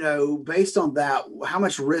 based on that, how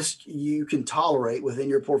much risk you can tolerate within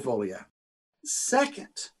your portfolio.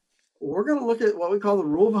 Second, we're going to look at what we call the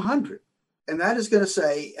rule of 100. And that is going to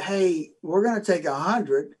say, hey, we're going to take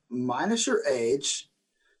 100 minus your age,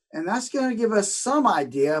 and that's going to give us some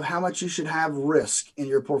idea of how much you should have risk in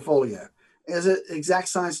your portfolio. Is it exact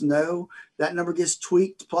science? No. That number gets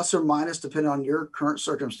tweaked plus or minus depending on your current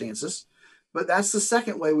circumstances. But that's the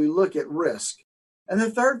second way we look at risk. And the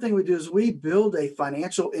third thing we do is we build a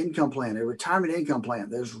financial income plan, a retirement income plan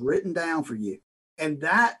that's written down for you. And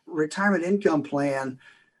that retirement income plan,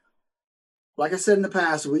 like I said in the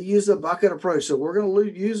past, we use a bucket approach. So we're going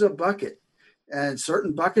to use a bucket, and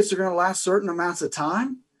certain buckets are going to last certain amounts of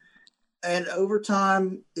time. And over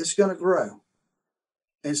time, it's going to grow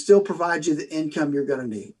and still provide you the income you're going to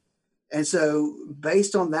need. And so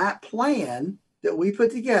based on that plan that we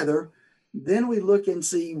put together, then we look and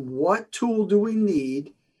see what tool do we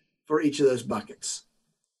need for each of those buckets.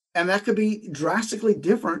 And that could be drastically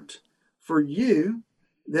different for you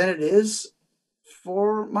than it is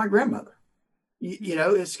for my grandmother.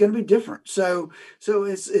 It's going to be different. So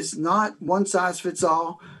it's not one size fits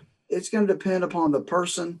all. It's going to depend upon the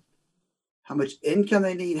person, how much income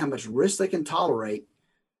they need, how much risk they can tolerate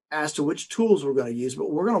as to which tools we're going to use.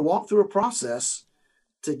 But we're going to walk through a process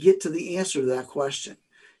to get to the answer to that question.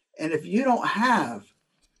 And if you don't have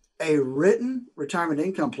a written retirement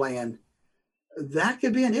income plan, that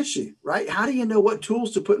could be an issue, right? How do you know what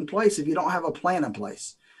tools to put in place if you don't have a plan in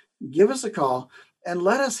place? Give us a call and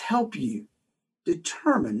let us help you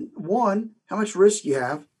determine, one, how much risk you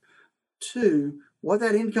have, two, what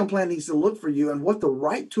that income plan needs to look for you, and what the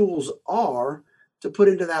right tools are to put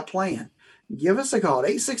into that plan. Give us a call at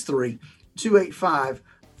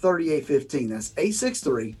 863-285-3815. That's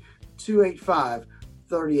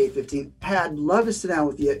 863-285-3815. I'd love to sit down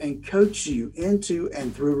with you and coach you into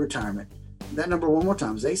and through retirement. That number one more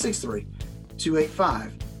time is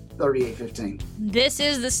 863-285-3815. This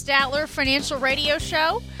is the Statler Financial Radio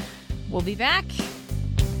Show. We'll be back.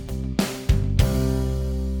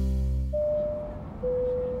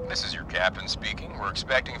 This is your captain speaking. We're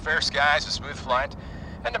expecting fair skies, a smooth flight,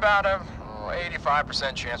 and about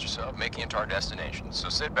 85% chance or so of making it to our destination. So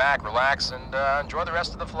sit back, relax, and enjoy the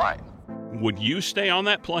rest of the flight. Would you stay on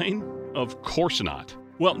that plane? Of course not.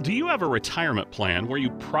 Well, do you have a retirement plan where you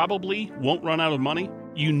probably won't run out of money?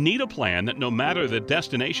 You need a plan that no matter the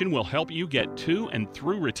destination will help you get to and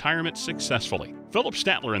through retirement successfully. Philip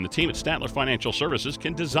Statler and the team at Statler Financial Services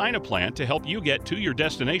can design a plan to help you get to your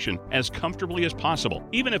destination as comfortably as possible,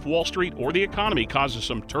 even if Wall Street or the economy causes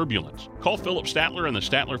some turbulence. Call Philip Statler and the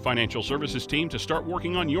Statler Financial Services team to start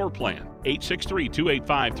working on your plan.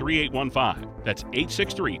 863-285-3815. That's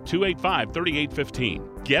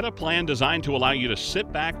 863-285-3815. Get a plan designed to allow you to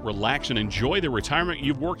sit back, relax, and enjoy the retirement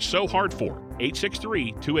you've worked so hard for.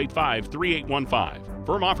 863-285-3815.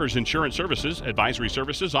 Firm offers insurance services, advisory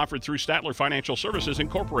services offered through Statler Financial Services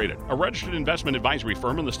Incorporated, a registered investment advisory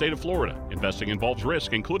firm in the state of Florida. Investing involves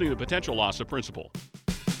risk, including the potential loss of principal.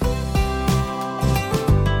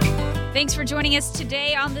 Thanks for joining us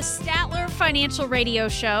today on the Statler Financial Radio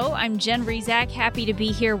Show. I'm Jen Rezac, happy to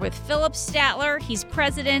be here with Philip Statler. He's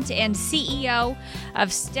president and CEO of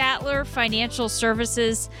Statler Financial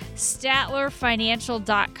Services.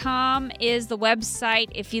 StatlerFinancial.com is the website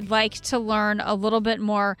if you'd like to learn a little bit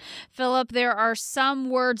more. Philip, there are some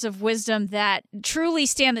words of wisdom that truly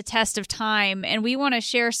stand the test of time, and we want to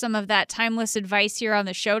share some of that timeless advice here on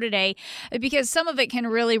the show today because some of it can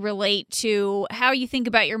really relate to how you think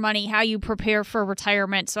about your money, how you prepare for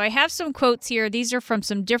retirement. So I have some quotes here. These are from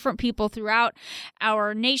some different people throughout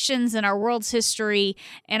our nation's and our world's history,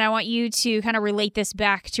 and I want you to kind of relate this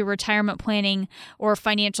back to retirement planning or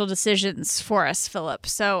financial decisions for us, Philip.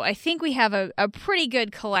 So I think we have a pretty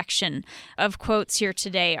good collection of quotes here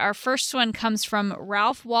today. Our first one comes from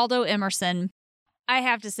Ralph Waldo Emerson. I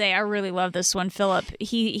have to say, I really love this one, Philip.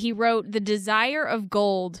 He wrote, "The desire of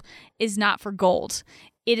gold is not for gold.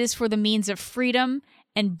 It is for the means of freedom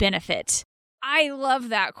and benefit." I love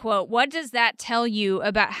that quote. What does that tell you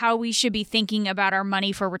about how we should be thinking about our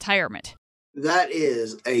money for retirement? That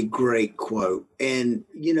is a great quote. And,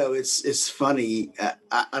 you know, it's funny.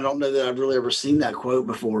 I don't know that I've really ever seen that quote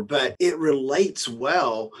before, but it relates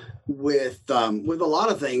well with a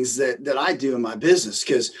lot of things that I do in my business.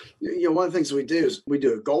 Because, you know, one of the things we do is we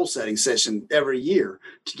do a goal setting session every year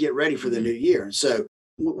to get ready for the new year. And so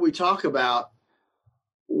we talk about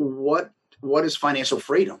what is financial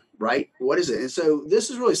freedom, right? What is it? And so this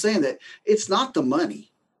is really saying that it's not the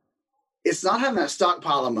money. It's not having that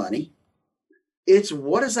stockpile of money. It's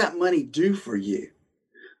what does that money do for you?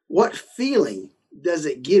 What feeling does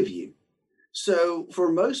it give you? So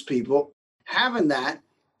for most people, having that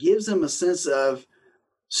gives them a sense of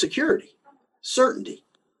security, certainty.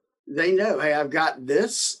 They know, hey, I've got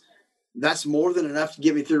this. That's more than enough to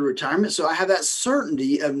get me through retirement. So I have that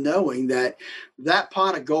certainty of knowing that that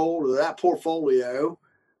pot of gold or that portfolio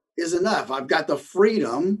is enough. I've got the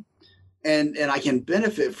freedom and I can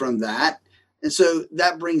benefit from that. And so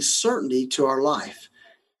that brings certainty to our life.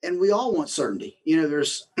 And we all want certainty. You know,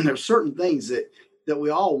 there's certain things that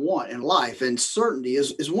we all want in life, and certainty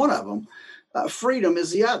is one of them. Freedom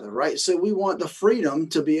is the other, right? So we want the freedom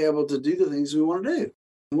to be able to do the things we want to do.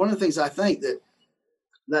 One of the things I think that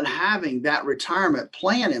having that retirement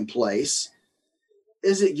plan in place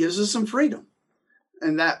is it gives us some freedom.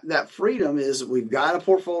 And that freedom is we've got a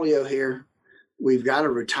portfolio here. We've got a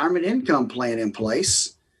retirement income plan in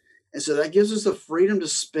place. And so that gives us the freedom to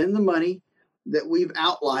spend the money that we've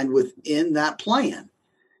outlined within that plan.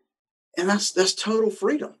 And that's total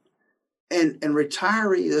freedom. And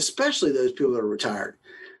retirees, especially those people that are retired,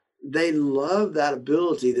 they love that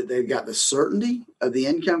ability that they've got the certainty of the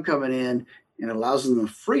income coming in, and it allows them the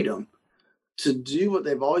freedom to do what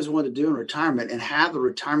they've always wanted to do in retirement and have the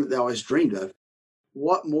retirement they always dreamed of.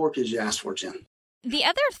 What more could you ask for, Jen? The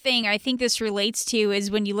other thing I think this relates to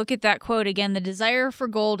is when you look at that quote again, the desire for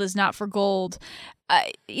gold is not for gold.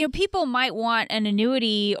 People might want an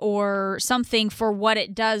annuity or something for what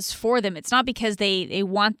it does for them. It's not because they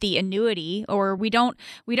want the annuity, or we don't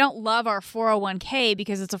love our 401k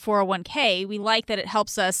because it's a 401k. We like that it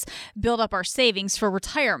helps us build up our savings for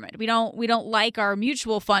retirement. We don't like our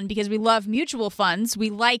mutual fund because we love mutual funds. We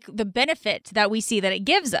like the benefit that we see that it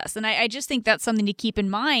gives us. And I just think that's something to keep in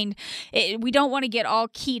mind. We don't want to get all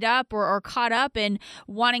keyed up or caught up in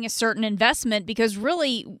wanting a certain investment because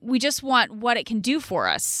really we just want what it can do for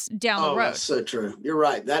us down the road. That's so true. You're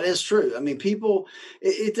right. That is true. I mean,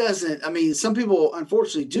 some people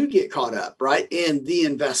unfortunately do get caught up, right, in the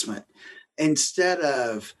investment instead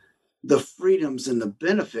of the freedoms and the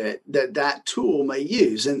benefit that tool may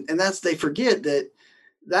use. And they forget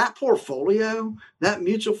that portfolio, that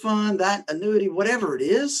mutual fund, that annuity, whatever it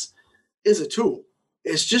is a tool.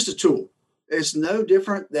 It's just a tool. It's no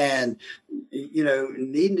different than,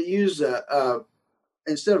 needing to use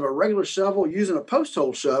instead of a regular shovel, using a post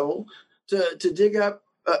hole shovel to dig up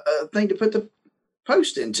a thing to put the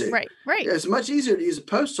post into. Right. It's much easier to use a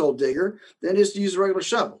post hole digger than it is to use a regular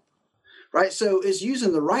shovel. Right. So it's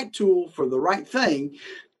using the right tool for the right thing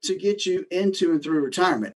to get you into and through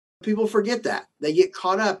retirement. People forget that. They get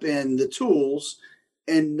caught up in the tools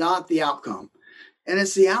and not the outcome. And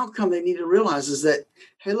it's the outcome they need to realize is that,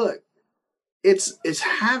 hey, look, it's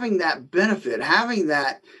having that benefit, having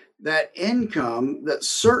that income, that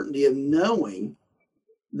certainty of knowing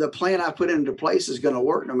the plan I put into place is going to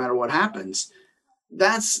work no matter what happens.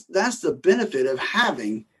 That's the benefit of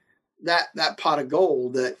having that pot of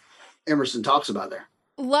gold that Emerson talks about there.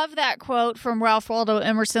 Love that quote from Ralph Waldo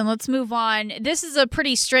Emerson. Let's move on. This is a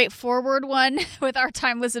pretty straightforward one with our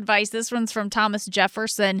timeless advice. This one's from Thomas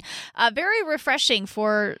Jefferson. Very refreshing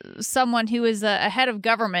for someone who is a head of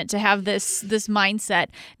government to have this mindset.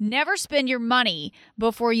 Never spend your money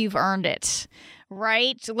before you've earned it.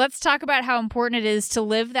 Right? Let's talk about how important it is to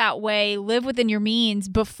live that way, live within your means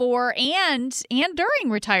before and during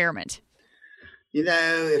retirement.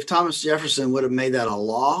 If Thomas Jefferson would have made that a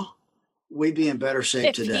law, we'd be in better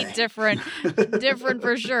shape today. Different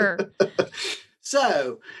for sure.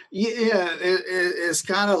 So, it's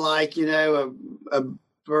kind of like, a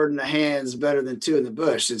bird in the hand is better than two in the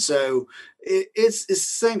bush. And so it's the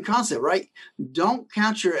same concept, right? Don't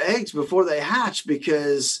count your eggs before they hatch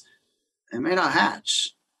because they may not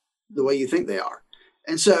hatch the way you think they are.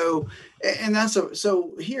 And so,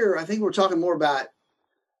 so here, I think we're talking more about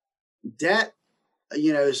debt,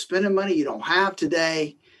 spending money you don't have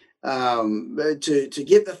today, to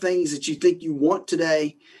get the things that you think you want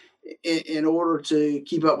today in order to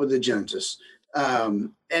keep up with the Joneses.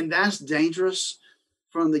 And that's dangerous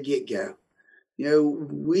from the get-go.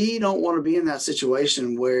 We don't want to be in that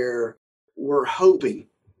situation where we're hoping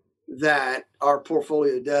that our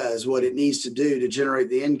portfolio does what it needs to do to generate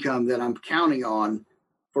the income that I'm counting on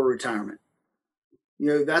for retirement.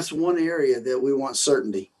 That's one area that we want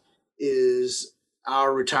certainty is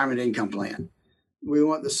our retirement income plan. We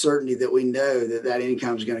want the certainty that we know that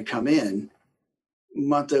income is going to come in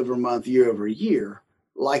month over month, year over year,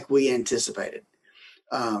 like we anticipated.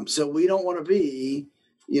 So we don't want to be,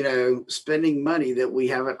 spending money that we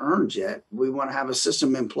haven't earned yet. We want to have a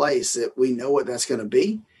system in place that we know what that's going to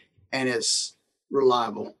be, and it's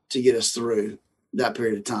reliable to get us through that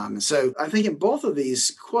period of time. And so I think in both of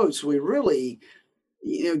these quotes, we really,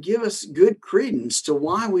 give us good credence to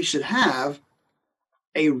why we should have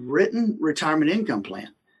a written retirement income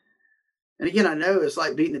plan. And again, I know it's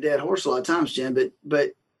like beating a dead horse a lot of times, Jim,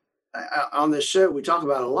 but on this show, we talk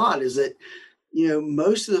about a lot is that,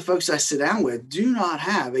 most of the folks I sit down with do not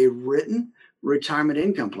have a written retirement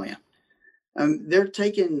income plan. They're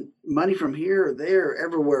taking money from here or there,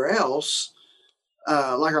 everywhere else,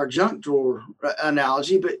 like our junk drawer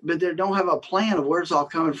analogy, but they don't have a plan of where it's all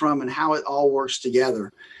coming from and how it all works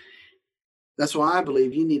together. That's why I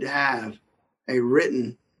believe you need to have a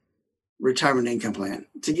written retirement income plan.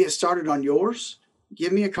 To get started on yours,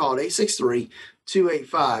 give me a call at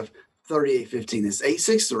 863-285-3815. That's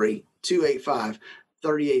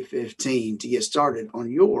 863-285-3815 to get started on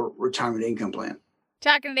your retirement income plan.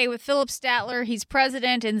 Talking today with Philip Statler. He's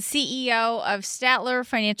president and CEO of Statler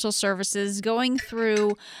Financial Services, going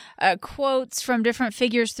through quotes from different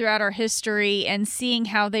figures throughout our history and seeing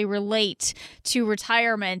how they relate to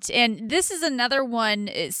retirement. And this is another one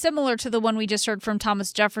similar to the one we just heard from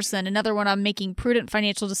Thomas Jefferson, another one on making prudent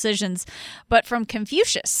financial decisions, but from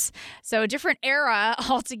Confucius. So a different era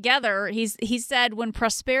altogether. He said, when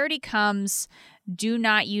prosperity comes, do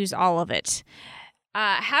not use all of it.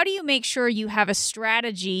 How do you make sure you have a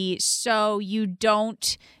strategy so you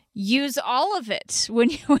don't use all of it when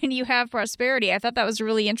you have prosperity? I thought that was a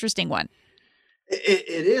really interesting one. It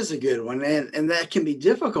is a good one, and that can be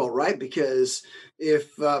difficult, right? Because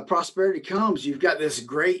if prosperity comes, you've got this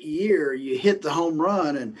great year, you hit the home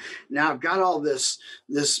run, and now I've got all this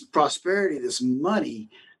prosperity, this money.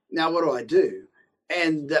 Now what do I do?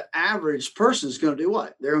 And the average person is going to do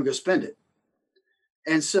what? They're going to go spend it.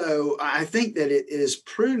 And so I think that it is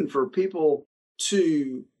prudent for people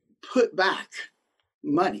to put back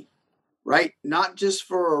money, right? Not just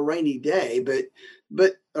for a rainy day, but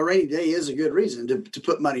a rainy day is a good reason to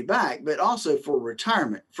put money back, but also for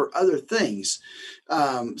retirement, for other things,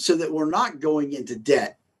 so that we're not going into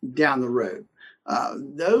debt down the road.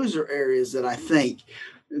 Those are areas that I think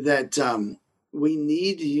that we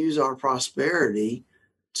need to use our prosperity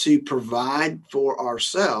to provide for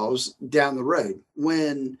ourselves down the road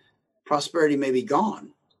when prosperity may be gone,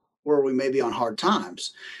 or we may be on hard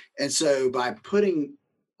times. And so by putting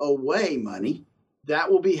away money.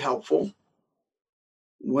 That will be helpful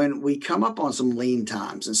when we come up on some lean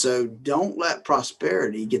times. And so don't let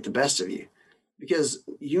prosperity get the best of you, because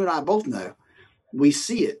you and I both know we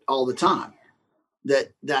see it all the time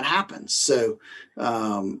that happens. So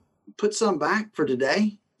put some back for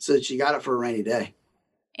today so that you got it for a rainy day.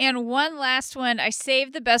 And one last one. I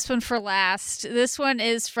saved the best one for last. This one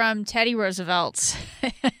is from Teddy Roosevelt.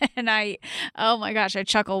 And oh my gosh, I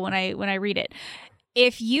chuckle when I read it.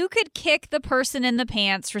 If you could kick the person in the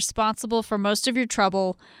pants responsible for most of your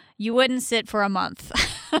trouble, you wouldn't sit for a month.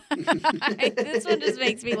 This one just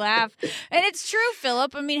makes me laugh. And it's true,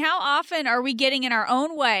 Philip. I mean, how often are we getting in our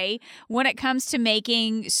own way when it comes to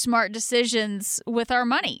making smart decisions with our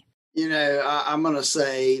money? I'm going to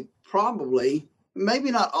say probably, maybe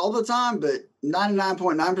not all the time, but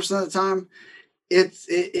 99.9% of the time,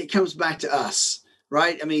 it comes back to us,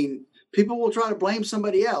 right? I mean, people will try to blame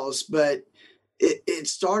somebody else, but it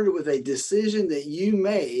started with a decision that you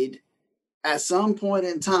made at some point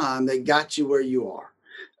in time that got you where you are.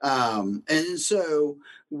 And so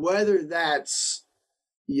whether that's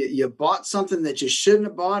you bought something that you shouldn't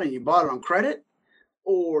have bought and you bought it on credit,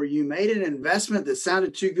 or you made an investment that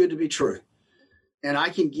sounded too good to be true. And I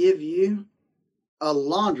can give you a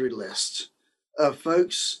laundry list of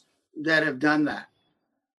folks that have done that.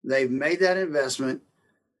 They've made that investment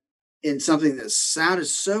in something that sounded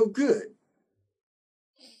so good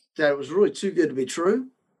that it was really too good to be true,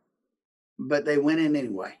 but they went in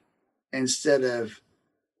anyway, instead of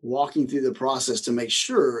walking through the process to make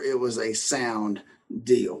sure it was a sound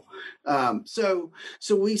deal. So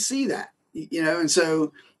we see that, and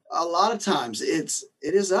so a lot of times it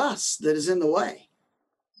is us that is in the way.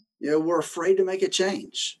 We're afraid to make a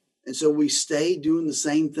change. And so we stay doing the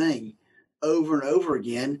same thing over and over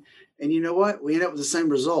again. And you know what? We end up with the same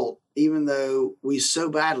result, even though we so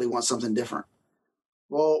badly want something different.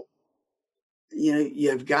 Well,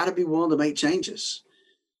 you've got to be willing to make changes,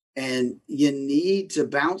 and you need to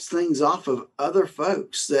bounce things off of other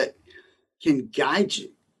folks that can guide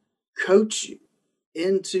you, coach you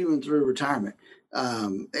into and through retirement.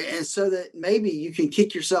 And so that maybe you can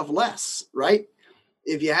kick yourself less, right?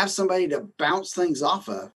 If you have somebody to bounce things off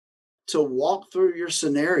of, to walk through your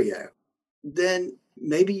scenario, then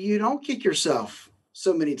maybe you don't kick yourself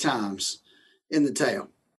so many times in the tail.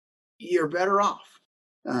 You're better off.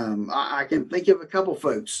 I can think of a couple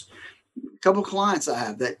folks, a couple clients I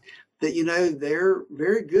have that they're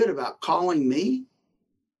very good about calling me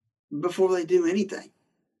before they do anything.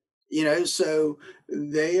 So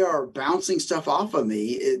they are bouncing stuff off of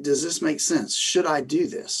me. Does this make sense? Should I do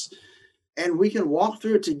this? And we can walk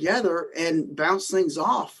through it together and bounce things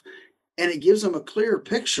off. And it gives them a clearer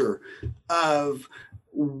picture of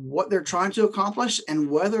what they're trying to accomplish and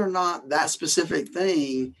whether or not that specific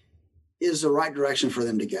thing is the right direction for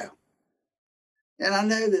them to go. And I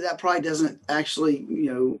know that probably doesn't actually,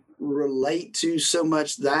 relate to so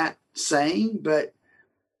much that saying, but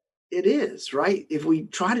it is, right? If we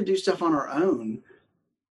try to do stuff on our own,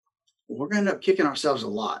 we're going to end up kicking ourselves a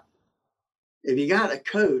lot. If you got a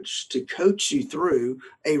coach to coach you through,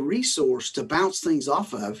 a resource to bounce things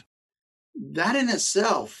off of, that in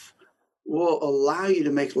itself will allow you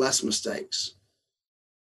to make less mistakes,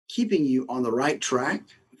 keeping you on the right track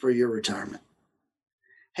for your retirement.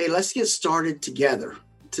 Hey, let's get started together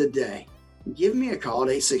today. Give me a call at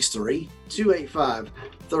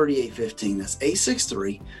 863-285-3815. That's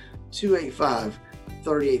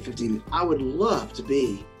 863-285-3815. I would love to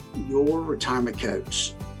be your retirement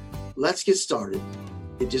coach. Let's get started.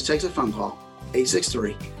 It just takes a phone call,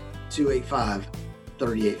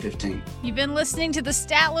 863-285-3815. You've been listening to the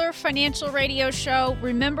Statler Financial Radio Show.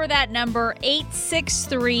 Remember that number,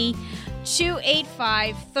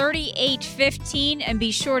 863-285-3815, and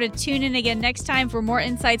be sure to tune in again next time for more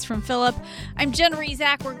insights from Philip. I'm Jen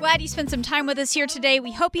Rezac. We're glad you spent some time with us here today.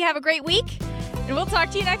 We hope you have a great week, and we'll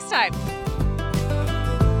talk to you next time.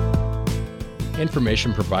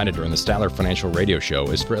 Information provided during the Statler Financial Radio Show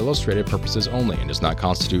is for illustrative purposes only and does not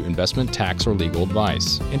constitute investment, tax, or legal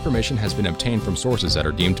advice. Information has been obtained from sources that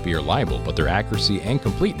are deemed to be reliable, but their accuracy and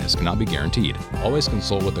completeness cannot be guaranteed. Always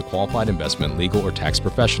consult with a qualified investment, legal, or tax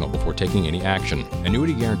professional before taking any action.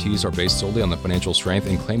 Annuity guarantees are based solely on the financial strength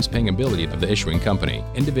and claims-paying ability of the issuing company.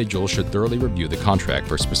 Individuals should thoroughly review the contract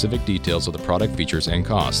for specific details of the product features and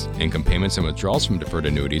costs. Income payments and withdrawals from deferred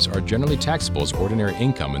annuities are generally taxable as ordinary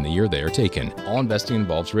income in the year they are taken. All investing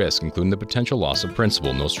involves risk, including the potential loss of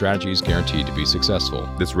principal. No strategy is guaranteed to be successful.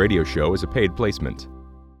 This radio show is a paid placement.